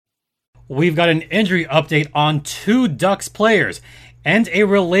we've got an injury update on 2 Ducks players and a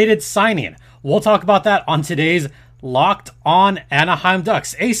related signing. We'll talk about that on today's Locked On Anaheim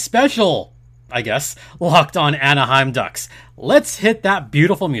Ducks, a special, I guess, Locked On Anaheim Ducks. Let's hit that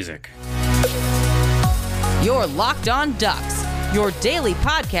beautiful music. You're Locked On Ducks, your daily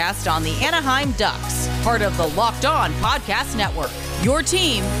podcast on the Anaheim Ducks, part of the Locked On Podcast Network, your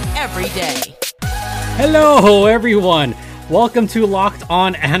team every day. Hello, everyone. Welcome to Locked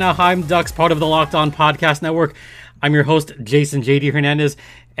On Anaheim Ducks, part of the Locked On Podcast Network. I'm your host, Jason J.D. Hernandez,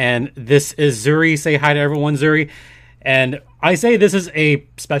 and this is Zuri. Say hi to everyone, Zuri. And I say this is a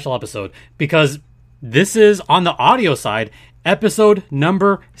special episode because this is, on the audio side, episode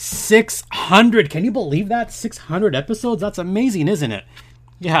number 600. Can you believe that? 600 episodes? That's amazing, isn't it?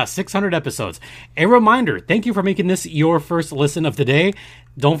 Yeah, 600 episodes. A reminder, thank you for making this your first listen of the day.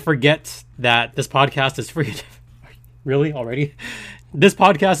 Don't forget that this podcast is free. Really? Already? This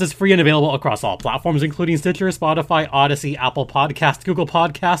podcast is free and available across all platforms, including Stitcher, Spotify, Odyssey, Apple Podcast, Google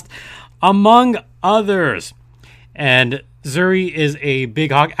Podcast, among others. And Zuri is a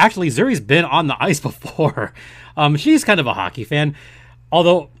big hockey... Actually, Zuri's been on the ice before. She's kind of a hockey fan.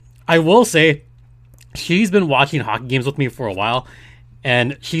 Although, I will say, she's been watching hockey games with me for a while.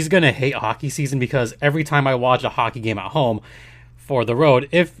 And she's going to hate hockey season because every time I watch a hockey game at home for the road,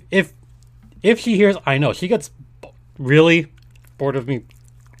 if she hears... I know, she gets really bored of me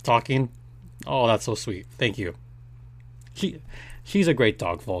talking. Oh, that's so sweet. Thank you. She's a great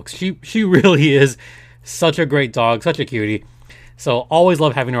dog, folks. She really is such a great dog, such a cutie. So always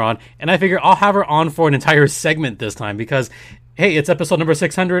love having her on. And I figure I'll have her on for an entire segment this time because, hey, it's episode number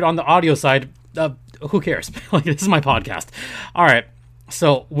 600 on the audio side. Who cares? Like, this is my podcast. All right.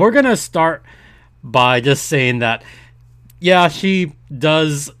 So we're going to start by just saying that, yeah, she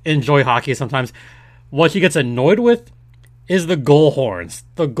does enjoy hockey sometimes. What she gets annoyed with is the goal horns.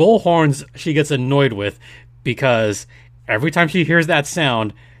 The goal horns she gets annoyed with because every time she hears that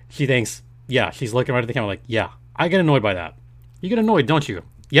sound, she thinks, yeah, she's looking right at the camera like, yeah, I get annoyed by that. You get annoyed, don't you?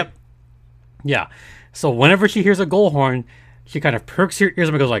 Yep. Yeah. So whenever she hears a goal horn, she kind of perks her ears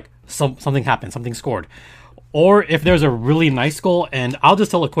up and goes like, something happened, something scored. Or if there's a really nice goal, and I'll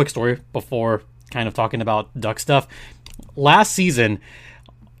just tell a quick story before kind of talking about Duck stuff. Last season,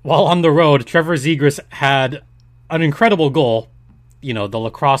 while on the road, Trevor Zegras had an incredible goal, you know, the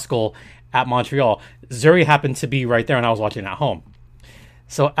lacrosse goal at Montreal. Zuri happened to be right there, and I was watching at home.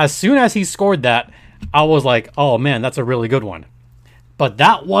 So as soon as he scored that, I was like, oh man, that's a really good one. But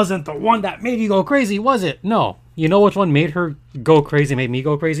that wasn't the one that made you go crazy, was it? No. You know which one made her go crazy, made me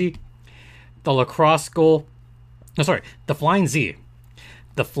go crazy? The lacrosse goal. No, sorry, the Flying Z.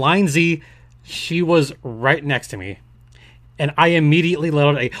 The Flying Z, she was right next to me. And I immediately let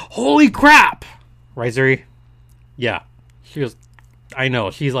out a, holy crap! Right, Zuri? Yeah. She was, I know.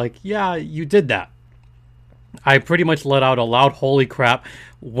 She's like, yeah, you did that. I pretty much let out a loud holy crap,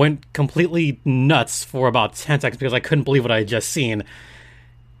 went completely nuts for about 10 seconds because I couldn't believe what I had just seen.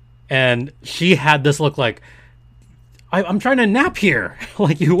 And she had this look like, I'm trying to nap here.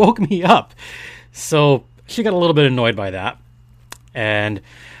 Like, you woke me up. So she got a little bit annoyed by that. And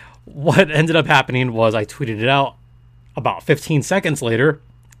what ended up happening was I tweeted it out about 15 seconds later.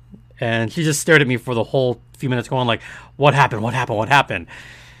 And she just stared at me for the whole few minutes going like, what happened? What happened? What happened?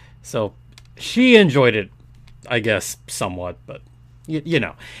 So she enjoyed it, I guess, somewhat, but you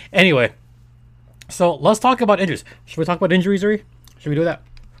know. Anyway, so let's talk about injuries. Should we talk about injuries, Zuri? Should we do that?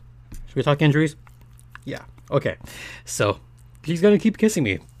 Should we talk injuries? Yeah. Okay. So he's going to keep kissing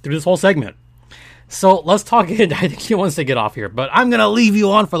me through this whole segment. So let's talk. I think she wants to get off here, but I'm going to leave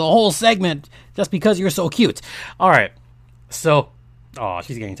you on for the whole segment just because you're so cute. All right. So, oh,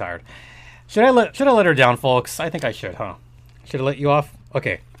 she's getting tired. Should I let her down, folks? I think I should, huh? Should I let you off?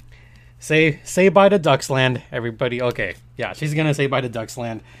 Okay. Say bye to Ducksland, everybody. Okay, yeah, she's going to say bye to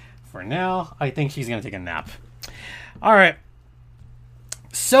Ducksland. For now, I think she's going to take a nap. All right.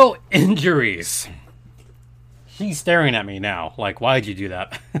 So, injuries. She's staring at me now. Like, why'd you do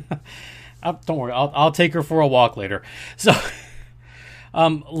that? Don't worry, I'll take her for a walk later. So,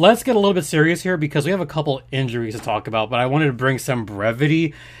 let's get a little bit serious here because we have a couple injuries to talk about, but I wanted to bring some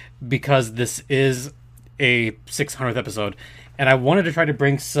brevity because this is a 600th episode. And I wanted to try to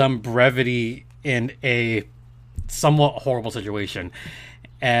bring some brevity in a somewhat horrible situation.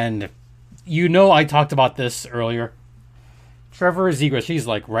 And you know I talked about this earlier. Trevor Zegras, she's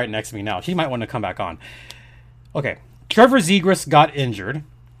like right next to me now. She might want to come back on. Okay, Trevor Zegras got injured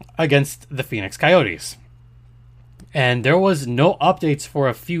against the Phoenix Coyotes. And there was no updates for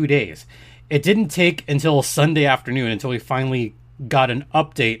a few days. It didn't take until Sunday afternoon until we finally got an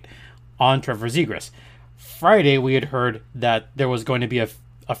update on Trevor Zegras. Friday, we had heard that there was going to be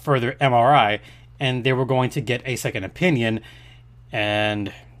a further MRI, and they were going to get a second opinion.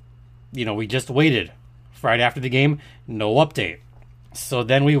 And, we just waited. Friday after the game, no update. So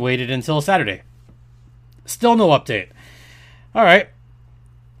then we waited until Saturday. Still no update. All right.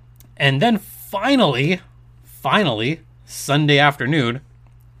 And then finally, Sunday afternoon,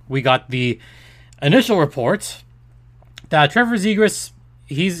 we got the initial report that Trevor Zegras,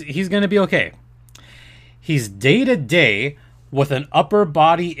 he's going to be okay. He's day-to-day with an upper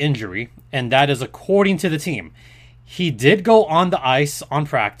body injury, and that is according to the team. He did go on the ice on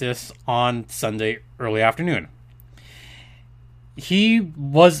practice on Sunday early afternoon. He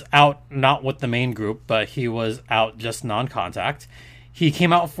was out not with the main group, but he was out just non-contact. He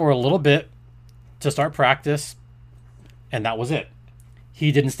came out for a little bit to start practice, and that was it.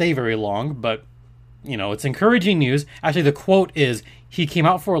 He didn't stay very long, but, it's encouraging news. Actually, the quote is, he came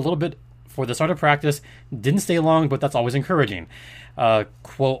out for a little bit for the start of practice, didn't stay long, but that's always encouraging.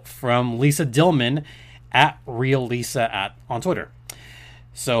 Quote from Lisa Dillman at Real Lisa on Twitter.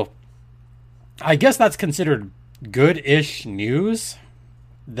 So, I guess that's considered good-ish news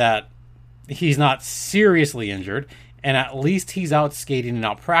that he's not seriously injured, and at least he's out skating and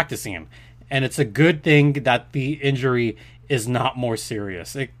out practicing. And it's a good thing that the injury is not more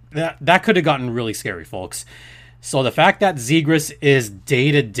serious. That could have gotten really scary, folks. So the fact that Zegras is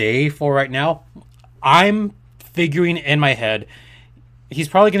day-to-day for right now, I'm figuring in my head he's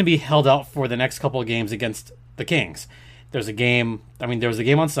probably going to be held out for the next couple of games against the Kings. There was a game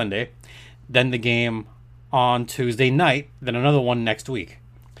on Sunday, then the game on Tuesday night, then another one next week.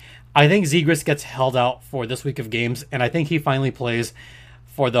 I think Zegras gets held out for this week of games, and I think he finally plays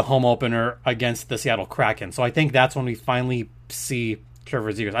for the home opener against the Seattle Kraken. So I think that's when we finally see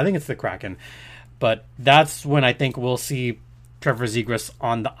Trevor Zegras. I think it's the Kraken, but that's when I think we'll see Trevor Zegras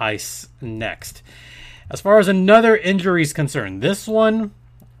on the ice next. As far as another injury is concerned, this one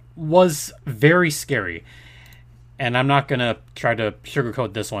was very scary, and I'm not going to try to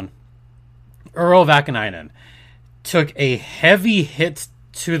sugarcoat this one. Urho Vakanainen took a heavy hit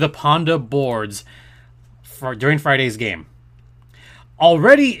to the Ponda boards during Friday's game.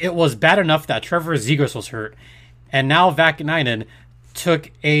 Already, it was bad enough that Trevor Zegras was hurt, and now Vakanainen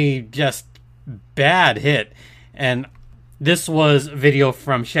took a just bad hit. And this was video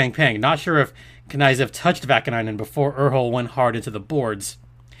from Shang Peng. Not sure if Knyzhov touched Vakanainen before Urho went hard into the boards.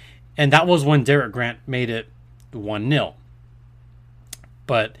 And that was when Derek Grant made it 1-0.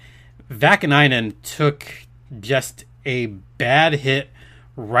 But Vakanainen took just a bad hit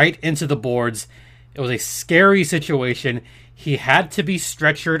right into the boards. It was a scary situation. He had to be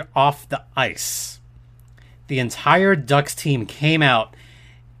stretchered off the ice. The entire Ducks team came out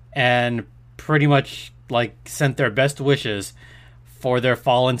and pretty much sent their best wishes for their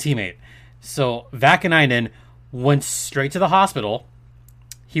fallen teammate. So Vakanainen went straight to the hospital.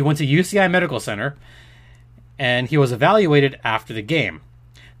 He went to UCI Medical Center, and he was evaluated after the game.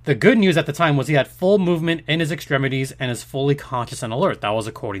 The good news at the time was he had full movement in his extremities and is fully conscious and alert. That was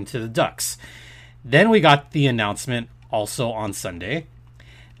according to the Ducks. Then we got the announcement also on Sunday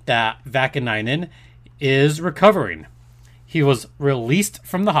that Vakanainen is recovering. He was released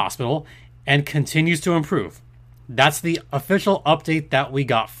from the hospital and continues to improve. That's the official update that we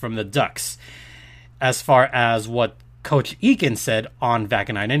got from the Ducks. As far as what Coach Eakin said on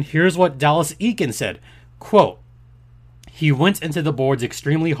Vakanainen, here's what Dallas Eakin said. Quote, "He went into the boards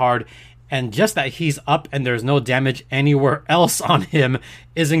extremely hard, and just that he's up and there's no damage anywhere else on him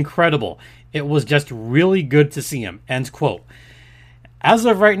is incredible. It was just really good to see him." End quote. As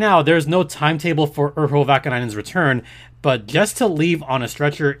of right now, there's no timetable for Urho Vakanainen's return, but just to leave on a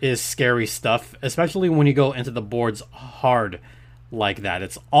stretcher is scary stuff, especially when you go into the boards hard like that.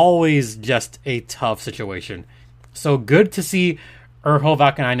 It's always just a tough situation. So good to see Urho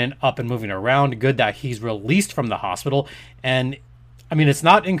Vakanainen up and moving around. Good that he's released from the hospital. And, it's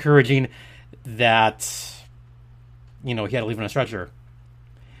not encouraging that, he had to leave on a stretcher.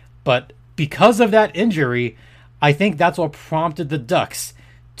 But because of that injury, I think that's what prompted the Ducks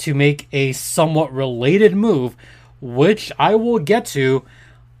to make a somewhat related move, which I will get to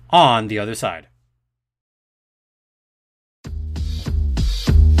on the other side.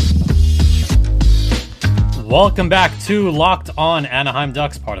 Welcome back to Locked On Anaheim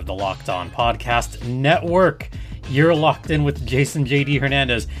Ducks, part of the Locked On Podcast Network. You're locked in with Jason JD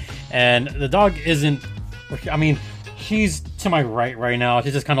Hernandez, and the dog isn't, she's to my right now.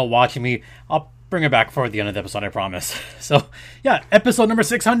 She's just kind of watching me. I'll bring her back for the end of the episode, I promise. So, yeah, episode number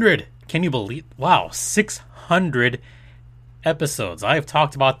 600. Can you believe? Wow, 600 episodes. I've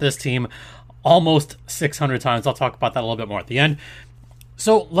talked about this team almost 600 times. I'll talk about that a little bit more at the end.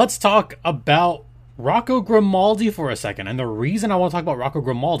 So let's talk about Rocco Grimaldi for a second. And the reason I want to talk about Rocco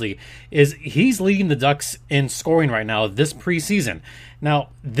Grimaldi is he's leading the Ducks in scoring right now this preseason. Now,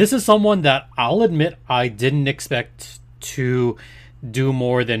 this is someone that I'll admit I didn't expect to do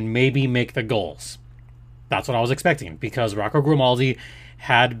more than maybe make the goals. That's what I was expecting, because Rocco Grimaldi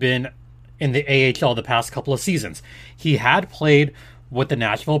had been in the AHL the past couple of seasons. He had played with the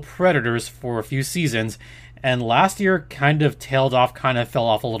Nashville Predators for a few seasons, and last year kind of tailed off, kind of fell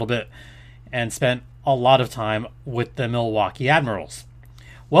off a little bit, and spent a lot of time with the Milwaukee Admirals.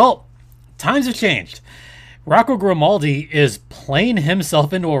 Well, times have changed. Rocco Grimaldi is playing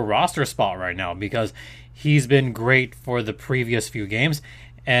himself into a roster spot right now because he's been great for the previous few games,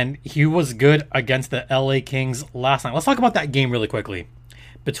 and he was good against the LA Kings last night. Let's talk about that game really quickly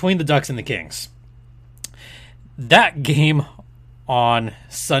between the Ducks and the Kings. That game on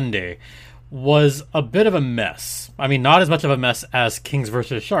Sunday was a bit of a mess. I mean, not as much of a mess as Kings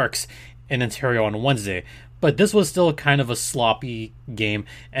versus Sharks in Ontario on Wednesday, but this was still kind of a sloppy game,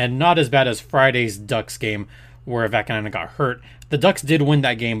 and not as bad as Friday's Ducks game where Vaakanainen got hurt. The Ducks did win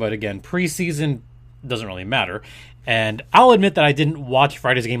that game, but again, preseason doesn't really matter. And I'll admit that I didn't watch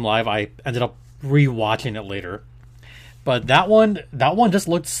Friday's game live. I ended up rewatching it later. But that one just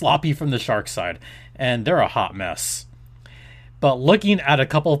looked sloppy from the Sharks side, and they're a hot mess. But looking at a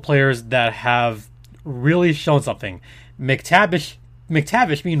couple of players that have really shown something, McTavish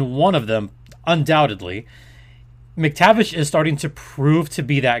being one of them, undoubtedly. McTavish is starting to prove to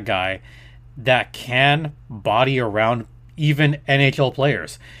be that guy that can body around even NHL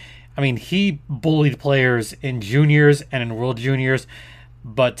players. I mean, he bullied players in juniors and in World Juniors,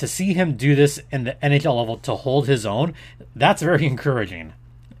 but to see him do this in the NHL level to hold his own, that's very encouraging.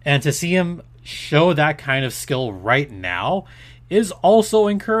 And to see him show that kind of skill right now is also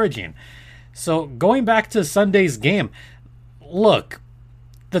encouraging. So going back to Sunday's game, look,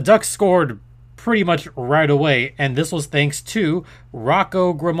 the Ducks scored pretty much right away, and this was thanks to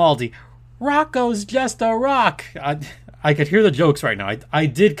Rocco Grimaldi. Rocco's just a rock. I could hear the jokes right now. I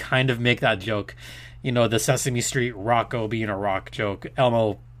did kind of make that joke. You know, the Sesame Street Rocco being a rock joke.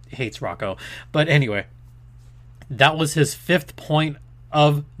 Elmo hates Rocco. But anyway, that was his 5th point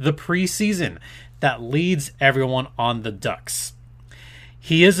of the preseason. That leads everyone on the Ducks.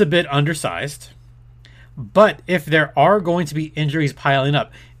 He is a bit undersized, but if there are going to be injuries piling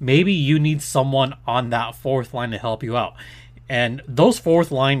up, maybe you need someone on that 4th line to help you out. And those 4th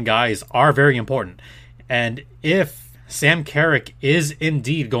line guys are very important. And if Sam Carrick is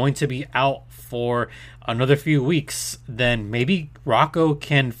indeed going to be out for another few weeks, then maybe Rocco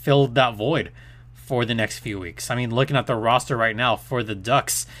can fill that void for the next few weeks. I mean, looking at the roster right now for the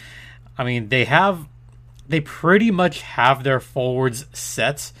Ducks, I mean, they pretty much have their forwards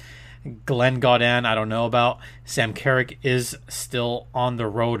set. Glenn Gaudin, I don't know about. Sam Carrick is still on the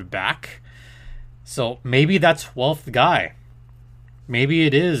road back. So maybe that 12th guy, maybe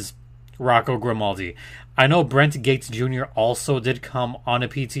it is Rocco Grimaldi. I know Brent Gates Jr. also did come on a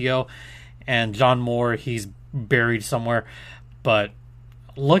PTO, and John Moore, he's buried somewhere. But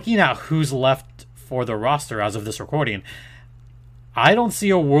looking at who's left for the roster as of this recording, I don't see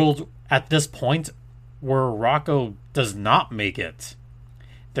a world at this point where Rocco does not make it.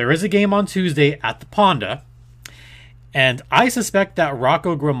 There is a game on Tuesday at the Ponda, and I suspect that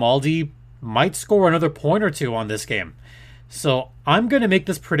Rocco Grimaldi might score another point or two on this game. So I'm going to make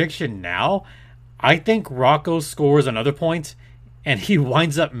this prediction now. I think Rocco scores another point, and he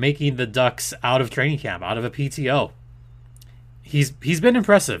winds up making the Ducks out of training camp, out of a PTO. He's been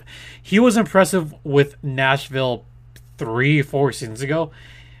impressive. He was impressive with Nashville 3-4 seasons ago,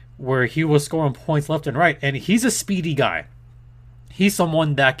 where he was scoring points left and right, and he's a speedy guy. He's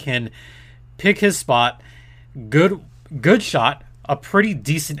someone that can pick his spot, good shot, a pretty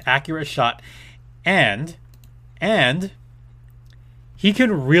decent, accurate shot, and he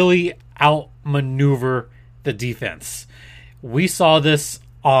can really outmaneuver the defense. We saw this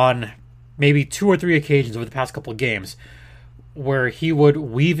on maybe 2 or 3 occasions over the past couple of games, where he would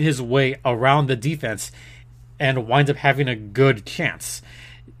weave his way around the defense and winds up having a good chance.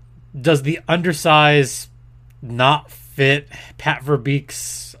 Does the undersize not fit Pat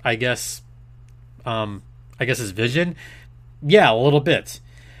Verbeek's, I guess his vision? Yeah, a little bit.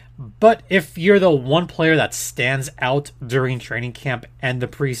 But if you're the one player that stands out during training camp and the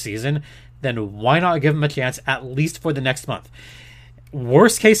preseason, then why not give him a chance at least for the next month?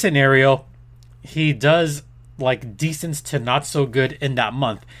 Worst case scenario, he does like decent to not so good in that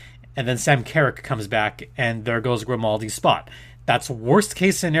month, and then Sam Carrick comes back and there goes Grimaldi's spot. That's worst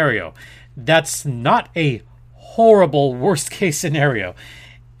case scenario. That's not a horrible worst case scenario.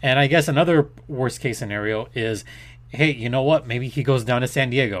 And I guess another worst case scenario is hey, you know what? Maybe he goes down to San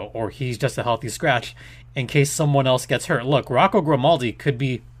Diego, or he's just a healthy scratch in case someone else gets hurt. Look, Rocco Grimaldi could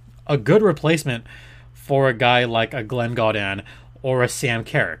be a good replacement for a guy like a Glenn Gaudin or a Sam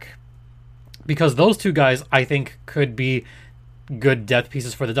Carrick, because those two guys, I think, could be good depth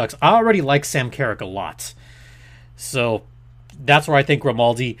pieces for the Ducks. I already like Sam Carrick a lot. So that's where I think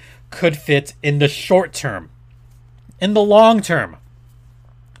Grimaldi could fit in the short term. In the long term,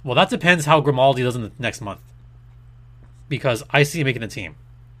 well, that depends how Grimaldi does in the next month, because I see him making the team.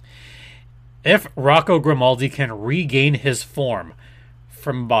 If Rocco Grimaldi can regain his form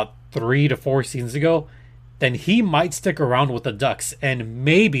from about 3 to 4 seasons ago, then he might stick around with the Ducks and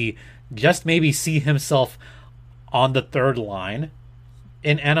maybe, just maybe, see himself on the third line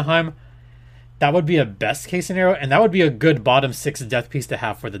in Anaheim. That would be a best case scenario, and that would be a good bottom 6 depth piece to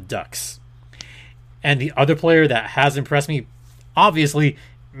have for the Ducks. And the other player that has impressed me, obviously,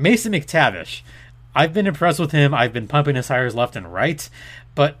 Mason McTavish. I've been impressed with him. I've been pumping his tires left and right.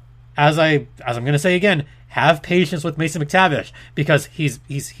 But as I'm going to say again, have patience with Mason McTavish, because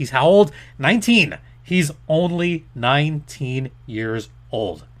he's how old? 19. He's only 19 years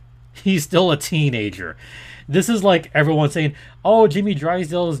old. He's still a teenager. This is like everyone saying, oh, Jimmy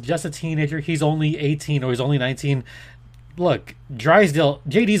Drysdale is just a teenager. He's only 18 or he's only 19. Look, Drysdale,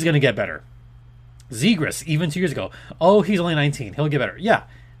 JD's going to get better. Zegras, even 2 years ago, oh, he's only 19. He'll get better. Yeah,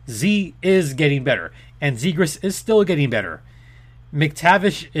 Z is getting better, and Zegras is still getting better.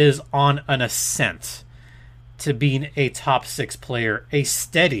 McTavish is on an ascent to being a top 6 player, a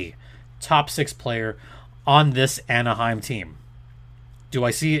steady top 6 player on this Anaheim team. Do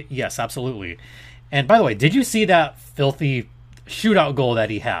I see it? Yes, absolutely. And by the way, did you see that filthy shootout goal that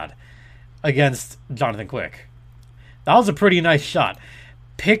he had against Jonathan Quick? That was a pretty nice shot.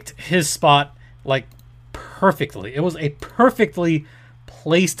 Picked his spot like perfectly. It was a perfectly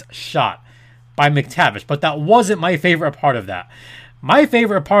placed shot by McTavish, but that wasn't my favorite part of that. My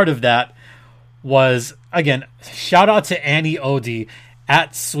favorite part of that was, again, shout out to Annie OD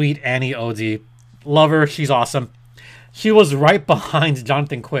at Sweet Annie OD. Love her. She's awesome. She was right behind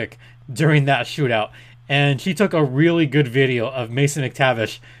Jonathan Quick during that shootout, and she took a really good video of Mason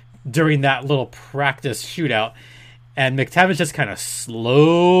McTavish during that little practice shootout, and McTavish just kind of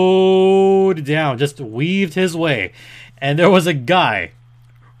slowed down, just weaved his way, and there was a guy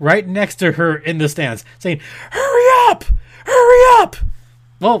right next to her in the stands saying, hurry up! Hurry up!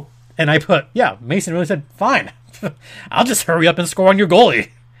 Well, and I put, yeah, Mason really said, fine, I'll just hurry up and score on your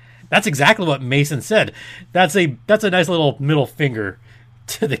goalie. That's exactly what Mason said. That's a nice little middle finger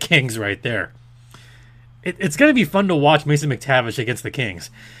to the Kings right there. It's going to be fun to watch Mason McTavish against the Kings.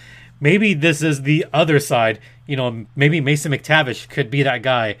 Maybe this is the other side. You know, maybe Mason McTavish could be that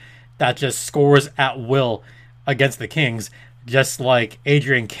guy that just scores at will against the Kings, just like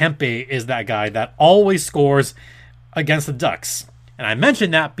Adrian Kempe is that guy that always scores against the Ducks. And I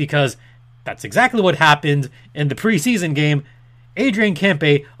mention that because that's exactly what happened in the preseason game. Adrian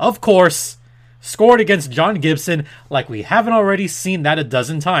Kempe, of course, scored against John Gibson like we haven't already seen that a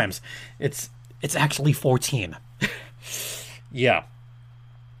dozen times. It's actually 14. Yeah.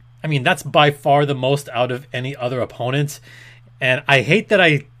 I mean, that's by far the most out of any other opponent. And I hate that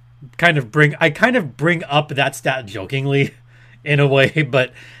I kind of bring up that stat jokingly in a way,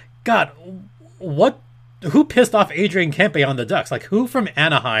 but God, who pissed off Adrian Kempe on the Ducks? Like, who from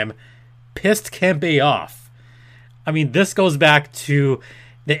Anaheim pissed Kempe off? I mean, this goes back to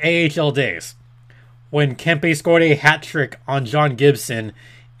the AHL days when Kempe scored a hat trick on John Gibson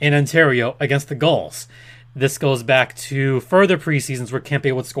in Ontario against the Gulls. This goes back to further preseasons where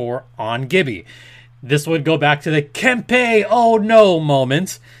Kempe would score on Gibby. This would go back to the Kempe, oh no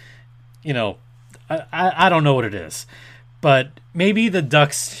moment. You know, I don't know what it is. But maybe the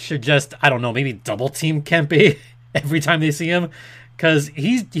Ducks should just, I don't know, maybe double team Kempe every time they see him. Because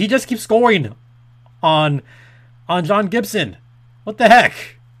he just keeps scoring on John Gibson. What the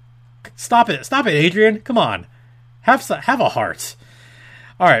heck? Stop it, Adrian. Come on. Have a heart.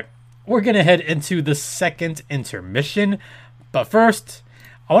 All right, we're going to head into the second intermission. But first,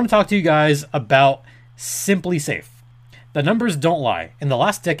 I want to talk to you guys about Simply Safe. The numbers don't lie. In the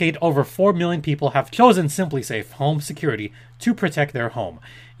last decade, over 4 million people have chosen Simply Safe Home Security to protect their home.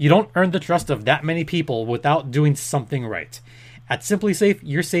 You don't earn the trust of that many people without doing something right. At Simply Safe,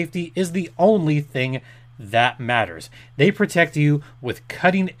 your safety is the only thing that matters. They protect you with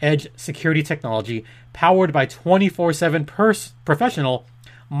cutting-edge security technology powered by 24/7 professional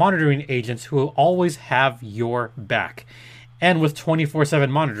monitoring agents who will always have your back. And with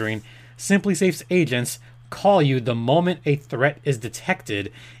 24/7 monitoring, Simply Safe's agents call you the moment a threat is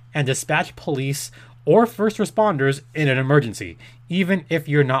detected and dispatch police or first responders in an emergency, even if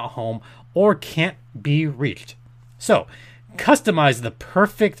you're not home or can't be reached. So, customize the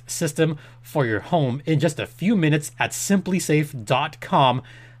perfect system for your home in just a few minutes at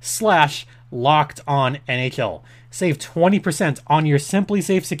simplysafe.com/LockedOnNHL. Save 20% on your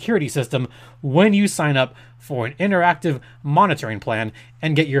SimpliSafe security system when you sign up for an interactive monitoring plan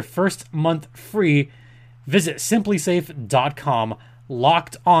and get your first month free. Visit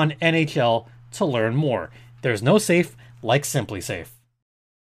simplysafe.com/LockedOnNHL to learn more. There's no safe like SimpliSafe.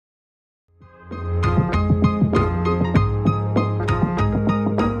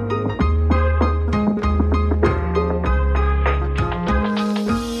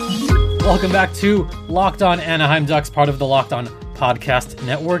 Welcome back to Locked On Anaheim Ducks, part of the Locked On Podcast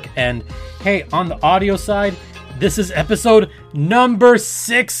Network. And hey, on the audio side, this is episode number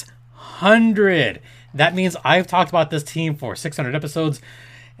 600. That means I've talked about this team for 600 episodes.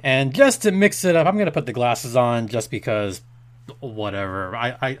 And just to mix it up, I'm going to put the glasses on just because, whatever.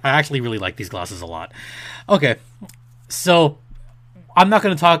 I actually really like these glasses a lot. Okay, so I'm not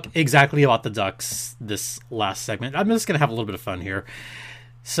going to talk exactly about the Ducks this last segment. I'm just going to have a little bit of fun here.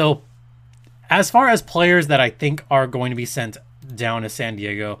 So, as far as players that I think are going to be sent down to San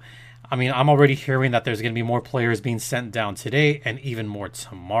Diego, I mean, I'm already hearing that there's going to be more players being sent down today and even more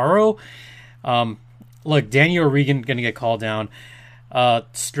tomorrow. Look, Daniel O'Regan going to get called down.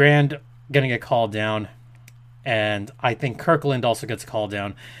 Strand going to get called down. And I think Kirkland also gets called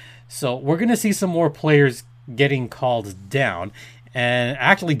down. So we're going to see some more players getting called down. And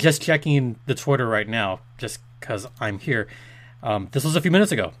actually just checking the Twitter right now, just because I'm here. This was a few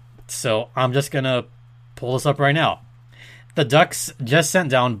minutes ago. So I'm just going to pull this up right now. The Ducks just sent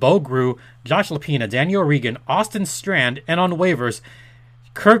down Bo Groulx, Josh Lupina, Daniel O'Regan, Austin Strand, and on waivers,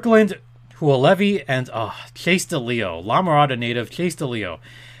 Kirkland, Huolevi, and Chase DeLeo, La Mirada native Chase DeLeo.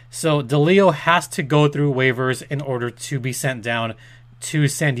 So DeLeo has to go through waivers in order to be sent down to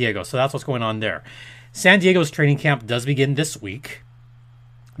San Diego. So that's what's going on there. San Diego's training camp does begin this week.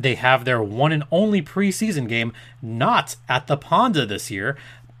 They have their one and only preseason game not at the Ponda this year,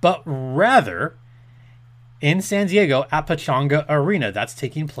 but rather in San Diego at Pechanga Arena. That's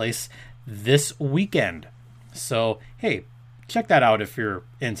taking place this weekend. So, hey, check that out if you're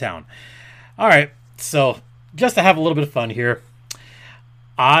in town. All right, so just to have a little bit of fun here,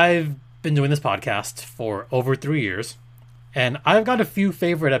 I've been doing this podcast for over 3 years, and I've got a few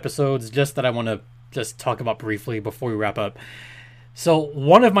favorite episodes just that I want to just talk about briefly before we wrap up. So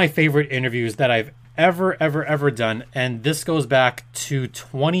one of my favorite interviews that I've ever done, and this goes back to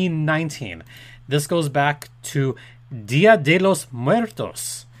 2019. This goes back to Dia de los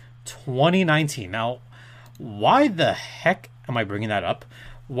Muertos 2019. Now, why the heck am I bringing that up?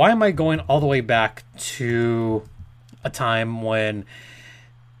 Why am I going all the way back to a time when,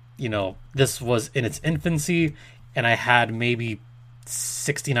 you know, this was in its infancy and I had maybe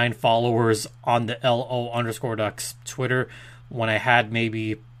 69 followers on the LO_Ducks Twitter, when I had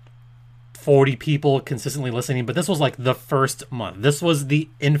maybe 40 people consistently listening, but this was like the first month. This was the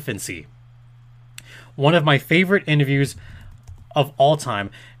infancy. One of my favorite interviews of all time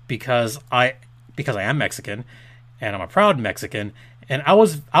because I am Mexican and I'm a proud Mexican, and I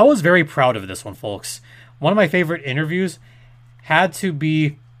was very proud of this one, folks. One of my favorite interviews had to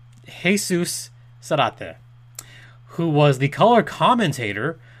be Jesus Zarate, who was the color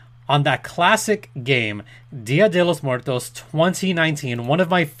commentator on that classic game, Dia de los Muertos 2019, one of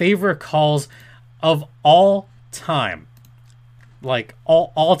my favorite calls of all time. Like,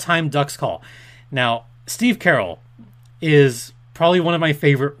 all-time Ducks call. Now, Steve Carroll is probably one of my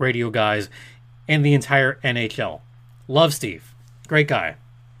favorite radio guys in the entire NHL. Love Steve. Great guy.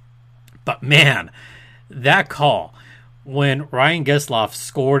 But man, that call, when Ryan Getzlaf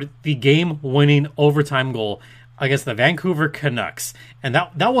scored the game-winning overtime goal against the Vancouver Canucks. And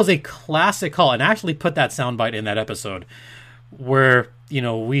that was a classic call. And I actually put that soundbite in that episode where, you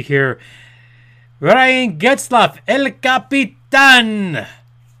know, we hear Ryan Getzlaf, El Capitan.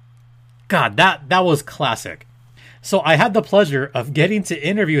 God, that was classic. So I had the pleasure of getting to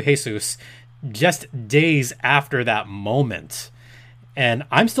interview Jesus just days after that moment. And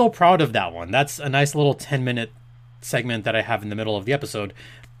I'm still proud of that one. That's a nice little 10-minute segment that I have in the middle of the episode.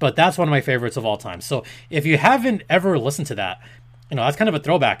 But that's one of my favorites of all time. So if you haven't ever listened to that, you know, that's kind of a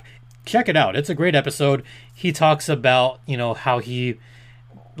throwback. Check it out. It's a great episode. He talks about, you know, how he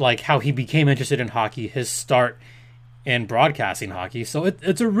became interested in hockey, his start in broadcasting hockey. So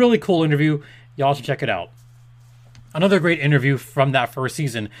it's a really cool interview. Y'all should check it out. Another great interview from that first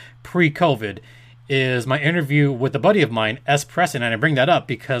season, pre-COVID, is my interview with a buddy of mine, S. Preston. And I bring that up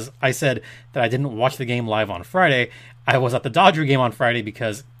because I said that I didn't watch the game live on Friday. I was at the Dodger game on Friday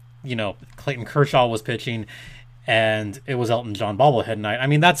because, you know, Clayton Kershaw was pitching and it was Elton John bobblehead night. I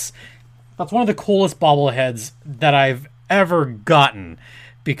mean, that's That's one of the coolest bobbleheads that I've ever gotten,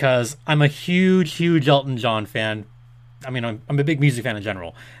 because I'm a huge Elton John fan. I mean, I'm a big music fan in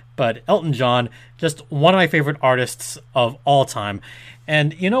general, but Elton John, just one of my favorite artists of all time.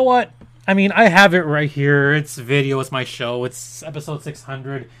 And you know what? I mean, I have it right here. It's video. It's my show. It's episode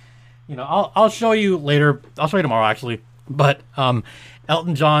 600. You know, I'll show you later. I'll show you tomorrow, actually. But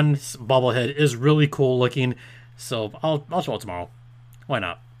Elton John's bobblehead is really cool looking, so I'll show it tomorrow. Why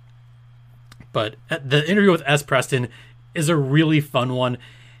not? But the interview with S. Preston is a really fun one,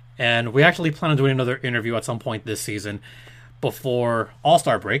 and we actually plan on doing another interview at some point this season before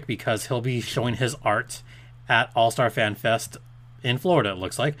All-Star break, because he'll be showing his art at All-Star Fan Fest in Florida, it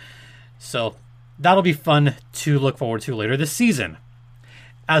looks like. So that'll be fun to look forward to later this season.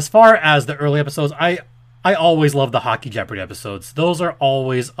 As far as the early episodes, I always love the Hockey Jeopardy episodes. Those are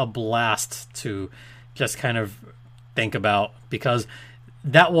always a blast to just kind of think about, because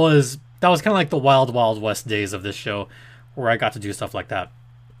that was kind of like the Wild West days of this show, where I got to do stuff like that.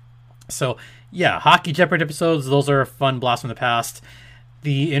 So yeah, Hockey Jeopardy episodes, those are a fun blast from the past.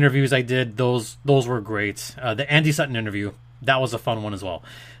 The interviews I did, those were great. The Andy Sutton interview, that was a fun one as well.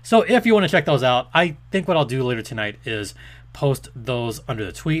 So if you want to check those out, I think what I'll do later tonight is post those under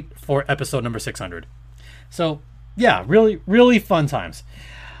the tweet for episode number 600. So yeah, really fun times.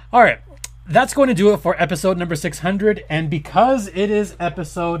 All right, that's going to do it for episode number 600. And because it is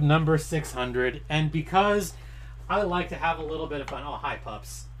episode number 600, and because I like to have a little bit of fun. Oh, hi,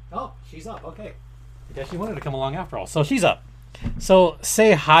 pups. Oh, she's up. Okay. I guess she wanted to come along after all. So she's up. So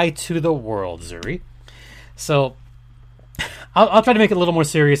say hi to the world, Zuri. So I'll try to make it a little more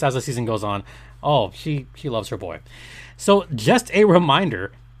serious as the season goes on. Oh, she loves her boy. So just a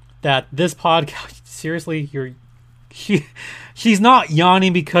reminder that this podcast, seriously, she's not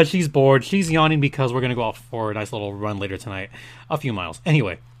yawning because she's bored. She's yawning because we're going to go out for a nice little run later tonight, a few miles.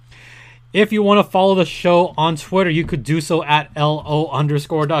 Anyway, if you want to follow the show on Twitter, you could do so at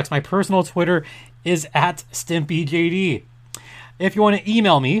LO_Ducks. My personal Twitter is at StimpyJD. If you want to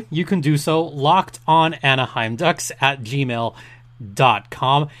email me, you can do so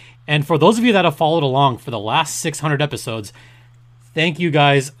lockedonanaheimducks@gmail.com. And for those of you that have followed along for the last 600 episodes, thank you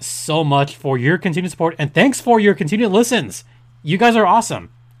guys so much for your continued support, and thanks for your continued listens. You guys are awesome.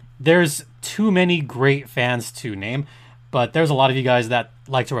 There's too many great fans to name, but there's a lot of you guys that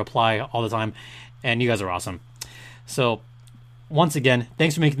like to reply all the time, and you guys are awesome. So once again,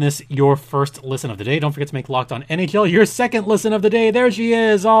 thanks for making this your first listen of the day. Don't forget to make Locked On NHL your second listen of the day. There she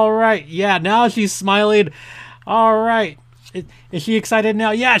is. All right. Yeah, now she's smiling. All right. Is she excited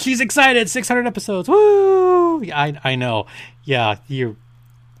now? Yeah, she's excited. 600 episodes. Woo! Yeah, I know. Yeah,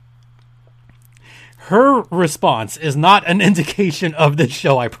 her response is not an indication of the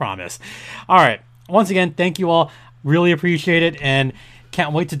show, I promise. All right. Once again, thank you all. Really appreciate it, and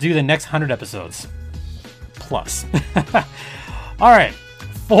can't wait to do the next 100 episodes. Plus. All right.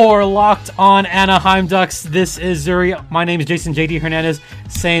 For Locked On Anaheim Ducks, this is Zuri. My name is Jason J.D. Hernandez,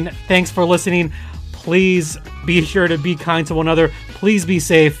 saying thanks for listening. Please be sure to be kind to one another. Please be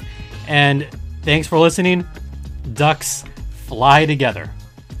safe. And thanks for listening. Ducks fly together.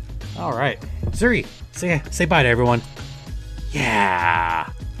 All right. Zuri, say bye to everyone. Yeah.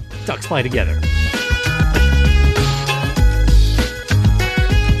 Ducks fly together.